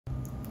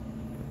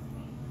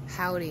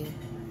Howdy.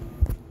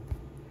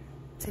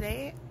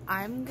 Today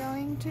I'm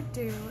going to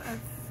do a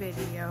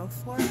video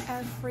for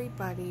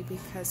everybody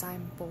because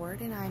I'm bored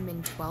and I'm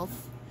in 12th.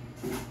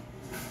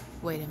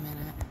 Wait a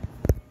minute.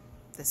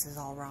 This is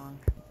all wrong.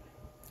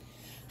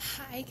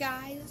 Hi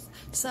guys.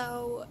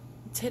 So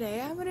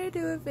today I'm going to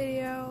do a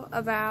video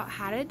about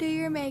how to do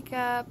your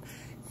makeup,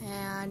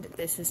 and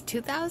this is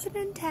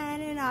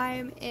 2010 and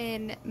I'm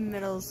in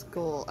middle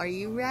school. Are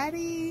you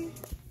ready?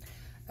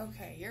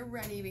 Okay, you're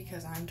ready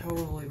because I'm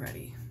totally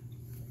ready.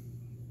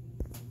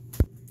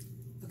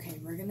 Okay,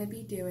 we're gonna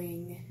be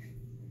doing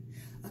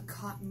a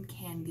cotton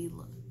candy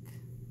look.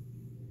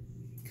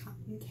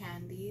 Cotton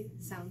candy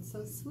sounds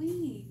so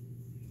sweet.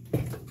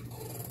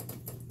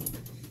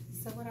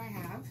 So what I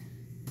have,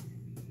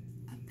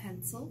 a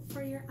pencil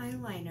for your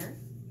eyeliner,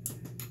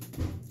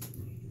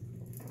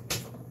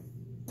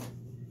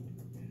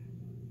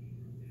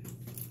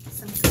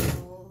 some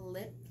cool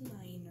lip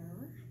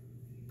liner,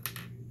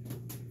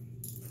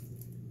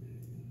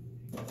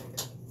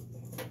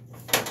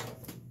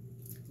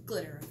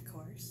 glitter of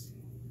course,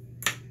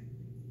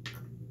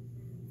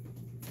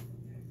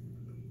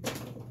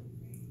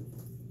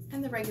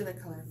 and the regular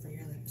color for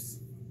your lips.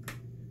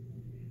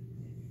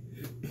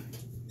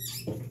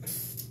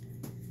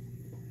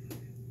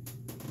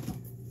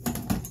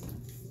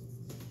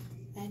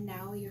 And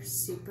now your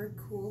super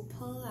cool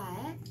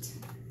palette.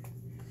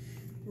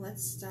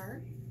 Let's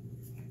start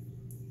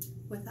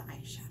with the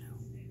eyeshadow.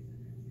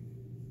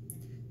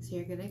 So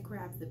you're gonna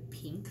grab the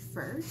pink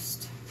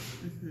first.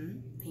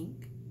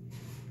 Pink.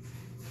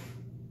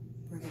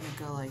 We're gonna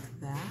go like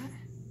that,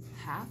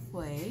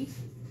 halfway.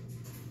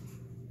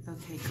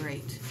 Okay,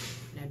 great.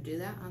 Now do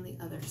that on the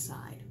other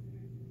side.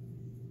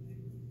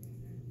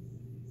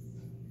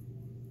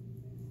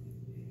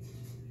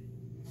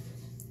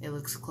 It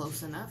looks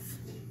close enough.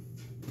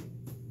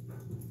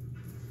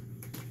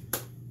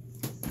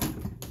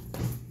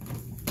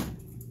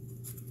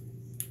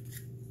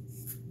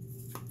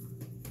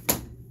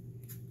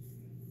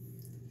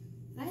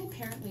 I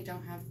apparently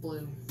don't have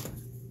blue,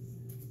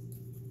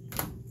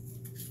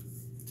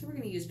 so we're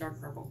going to use dark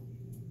purple.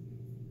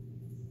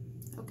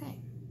 Okay,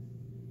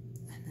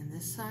 and then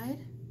this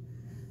side.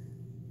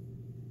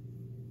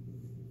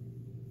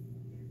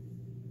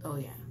 Oh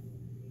yeah.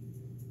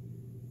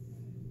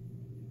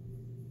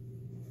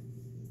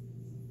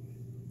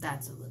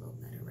 That's a little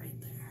better right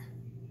there.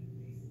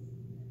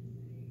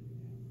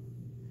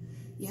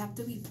 You have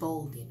to be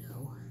bold, you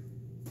know.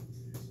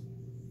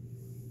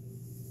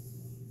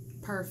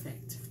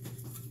 Perfect.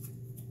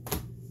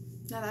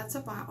 Now that's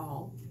about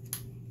all.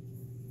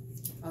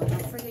 Oh,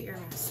 don't forget your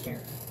mascara.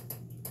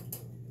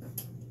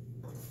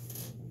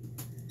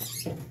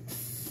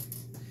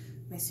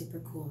 My super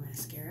cool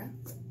mascara.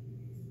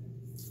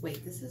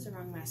 Wait, this is the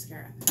wrong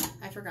mascara.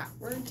 I forgot.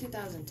 We're in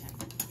 2010.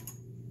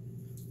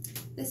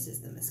 This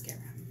is the mascara.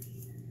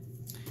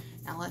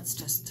 Now let's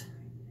just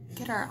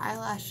get our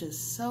eyelashes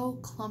so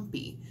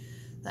clumpy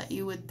that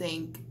you would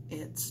think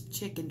it's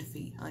chicken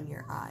feet on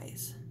your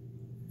eyes.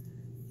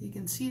 You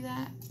can see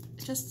that?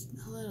 Just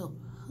a little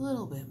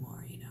bit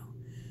more, you know.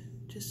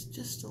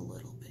 Just a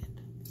little bit.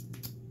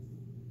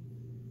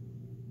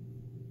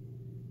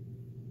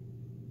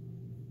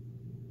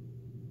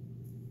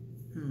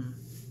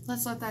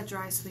 Let's let that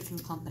dry so we can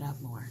clump it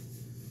up more.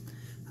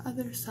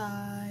 Other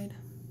side.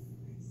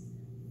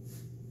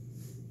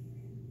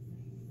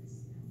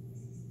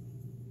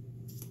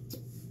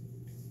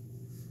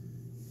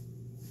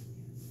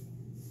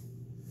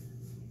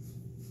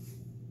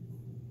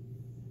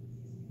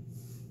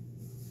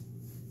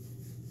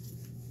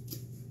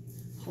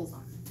 Hold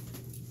on.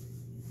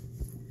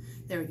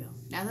 There we go.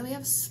 Now that we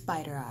have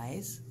spider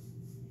eyes,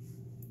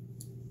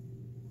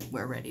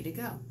 we're ready to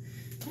go.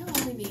 Now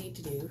all we need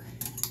to do,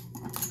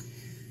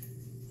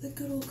 the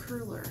good old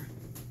curler.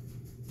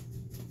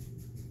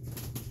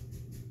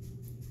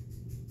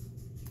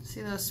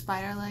 See those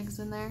spider legs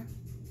in there?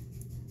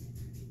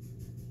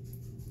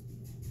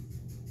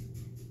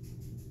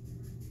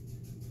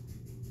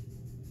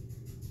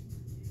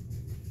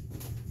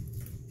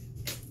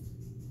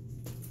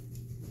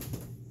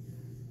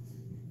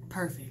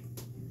 Perfect.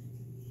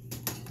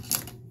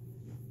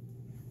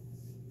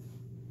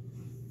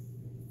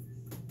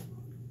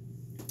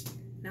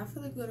 Now for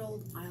the good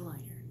old eyeliner.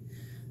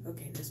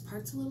 Okay, this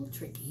part's a little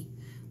tricky.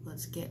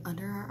 Let's get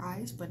under our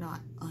eyes, but not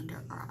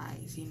under our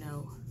eyes, you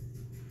know.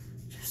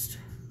 Just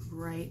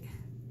right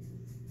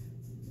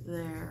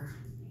there.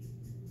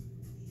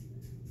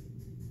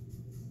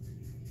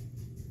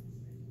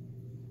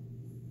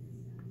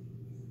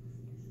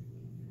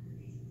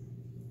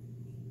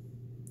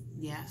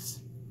 Yes.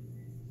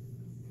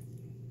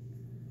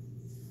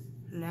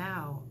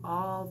 Now,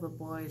 all the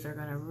boys are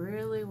gonna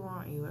really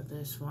want you with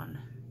this one.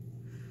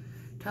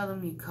 Tell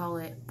them you call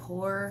it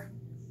poor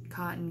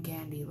cotton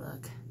candy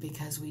look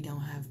because we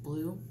don't have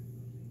blue.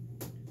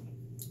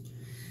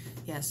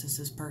 Yes, this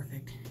is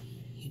perfect.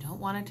 You don't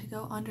want it to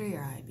go under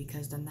your eye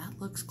because then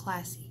that looks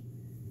classy.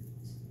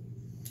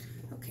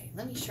 Okay,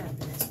 let me sharpen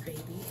this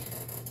baby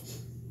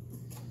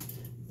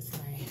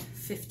with my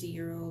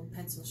 50-year-old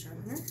pencil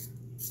sharpener.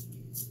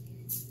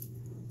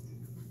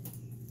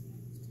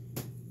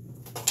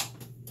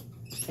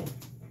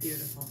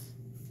 Beautiful.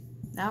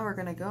 Now we're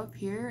gonna go up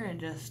here and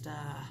just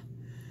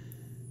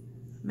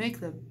make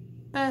the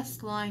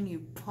best line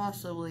you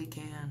possibly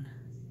can.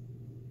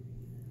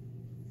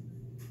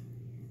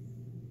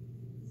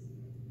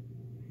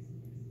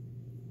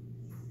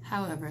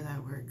 However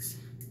that works.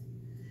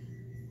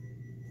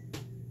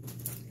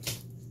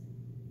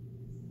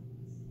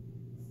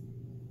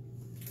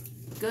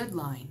 Good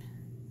line.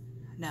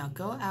 Now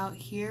go out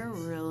here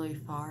really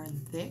far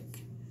and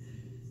thick.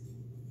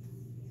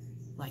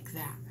 Like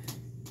that.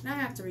 Now I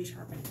have to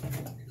resharpen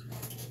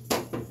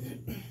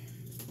it.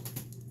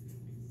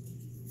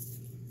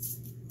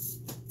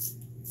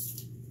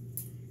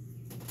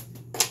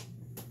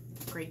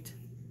 Great.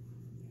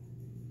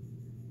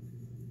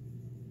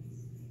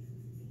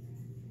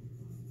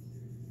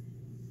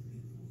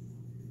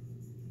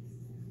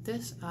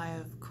 This eye,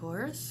 of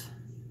course.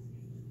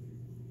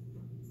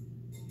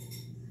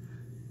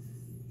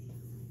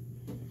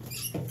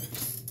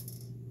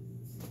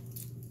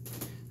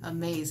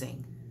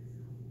 Amazing.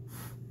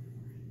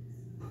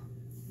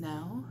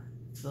 Now,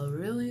 the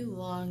really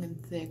long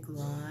and thick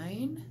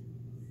line.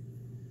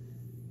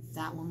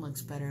 That one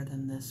looks better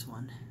than this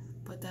one,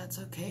 but that's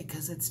okay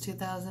because it's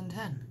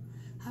 2010.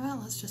 How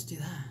about let's just do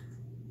that?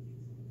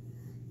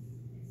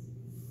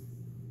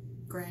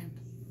 Grand.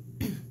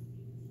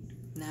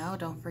 Now,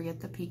 don't forget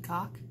the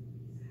peacock.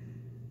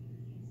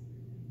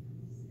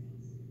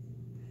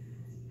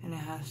 And it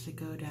has to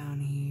go down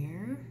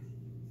here.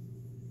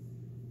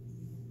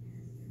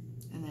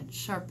 And then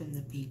sharpen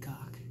the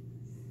peacock.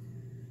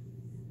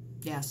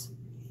 Yes.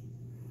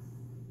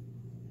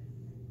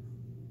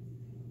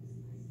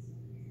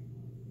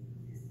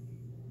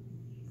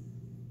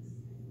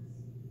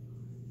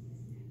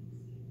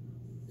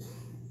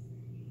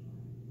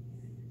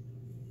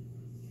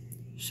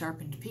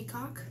 Sharpened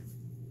peacock.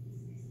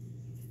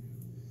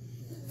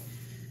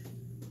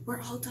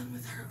 We're all done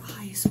with her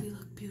eyes. We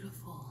look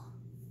beautiful.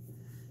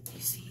 You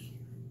see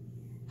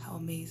how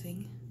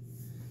amazing?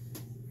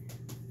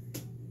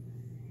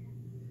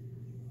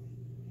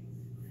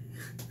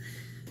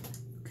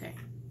 Okay,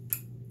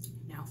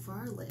 now for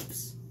our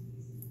lips.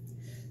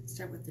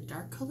 Start with the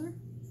dark color.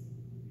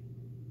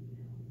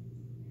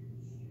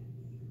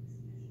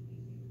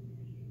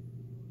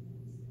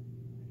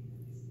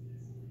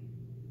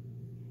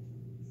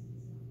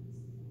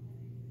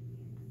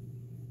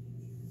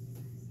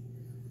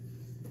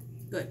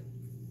 Good.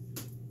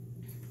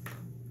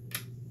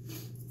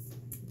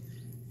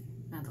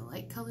 Now the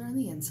light color on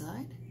the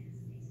inside.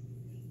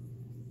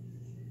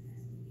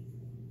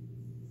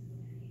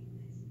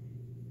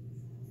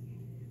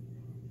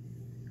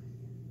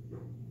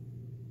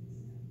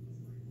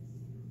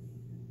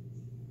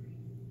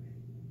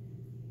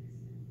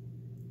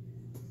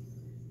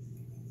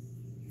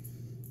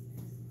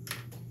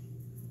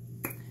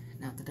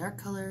 Now the dark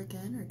color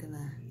again are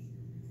gonna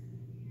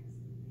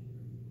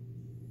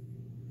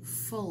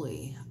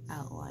fully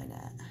outline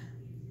it.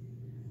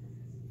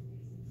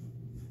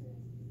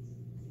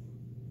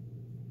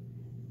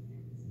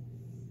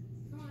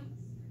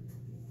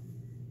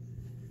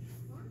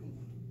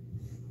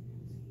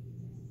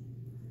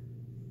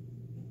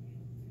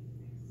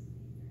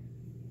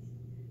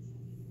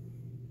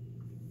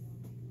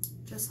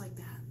 Just like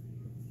that.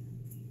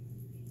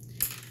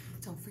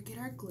 Don't forget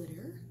our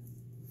glitter.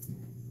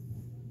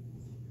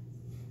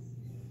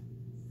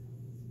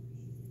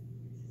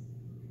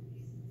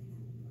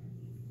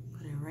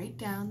 Put it right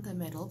down the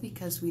middle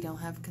because we don't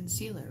have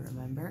concealer,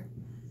 remember?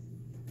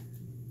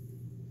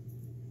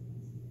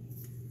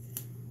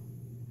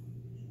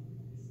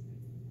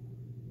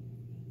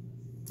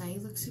 Now you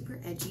look super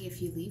edgy if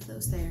you leave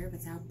those there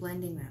without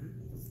blending them.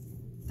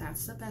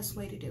 That's the best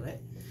way to do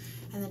it.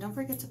 And then don't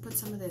forget to put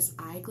some of this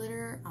eye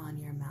glitter on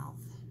your mouth.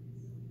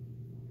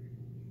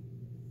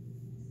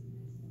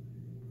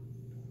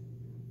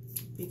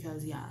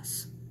 Because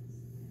yes.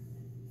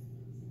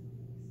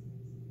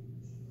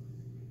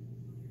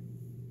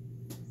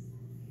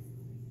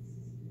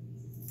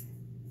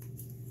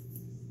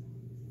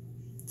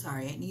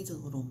 Sorry, it needs a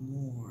little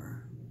more.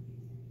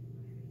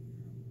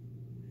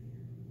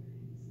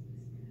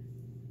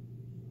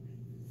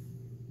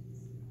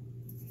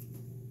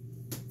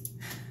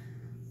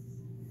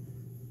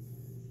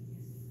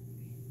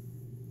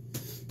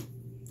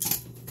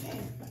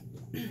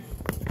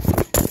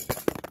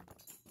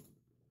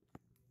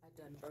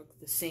 Broke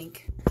the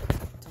sink.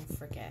 Don't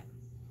forget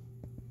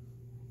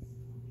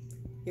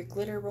your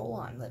glitter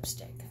roll-on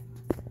lipstick.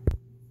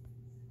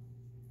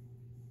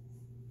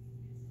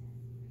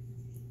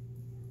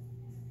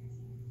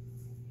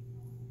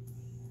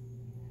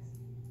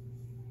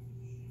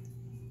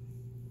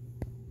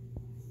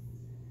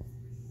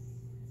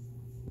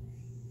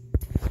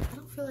 I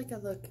don't feel like I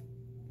look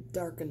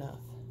dark enough,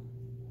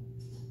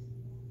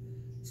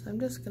 so I'm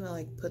just gonna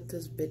like put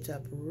this bitch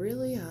up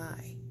really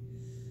high.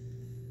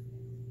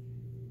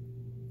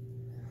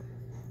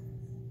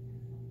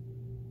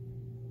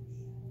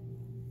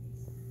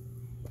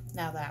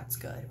 Now that's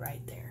good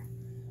right there.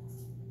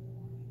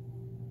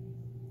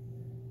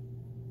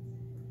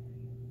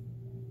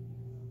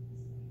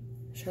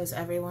 Shows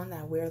everyone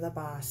that we're the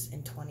boss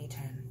in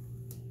 2010.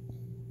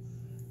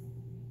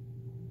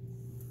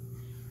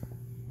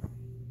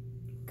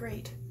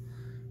 Great.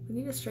 We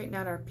need to straighten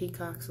out our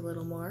peacocks a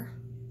little more.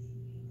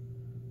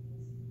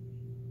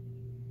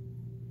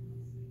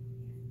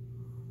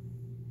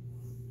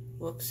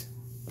 Whoops.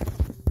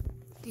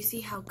 Do you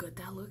see how good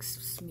that looks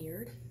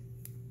smeared?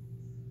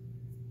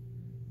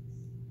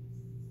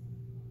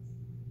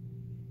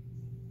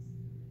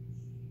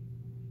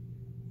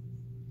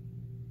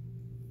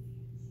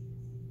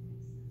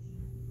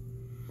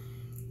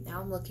 Now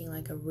I'm looking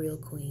like a real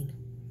queen.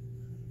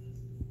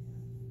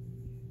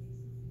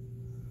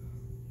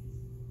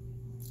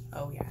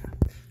 Oh yeah.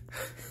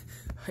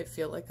 I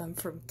feel like I'm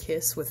from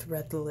Kiss with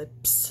red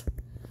lips.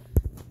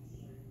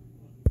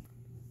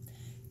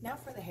 Now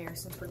for the hair,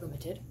 since we're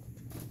limited.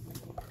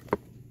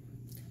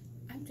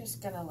 I'm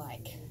just gonna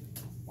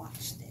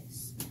watch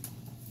this.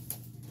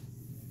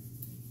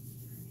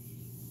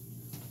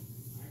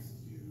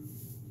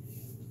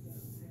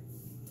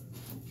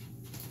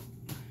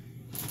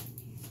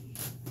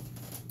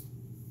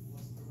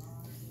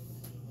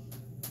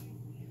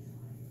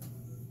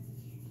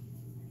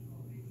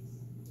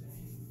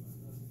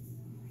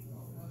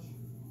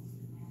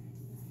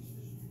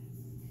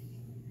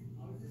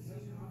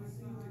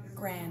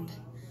 Grand.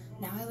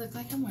 Now I look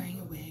like I'm wearing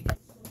a wig.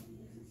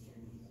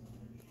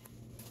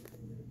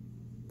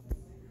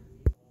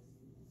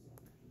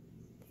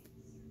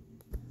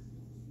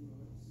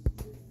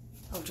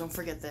 Oh, don't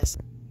forget this.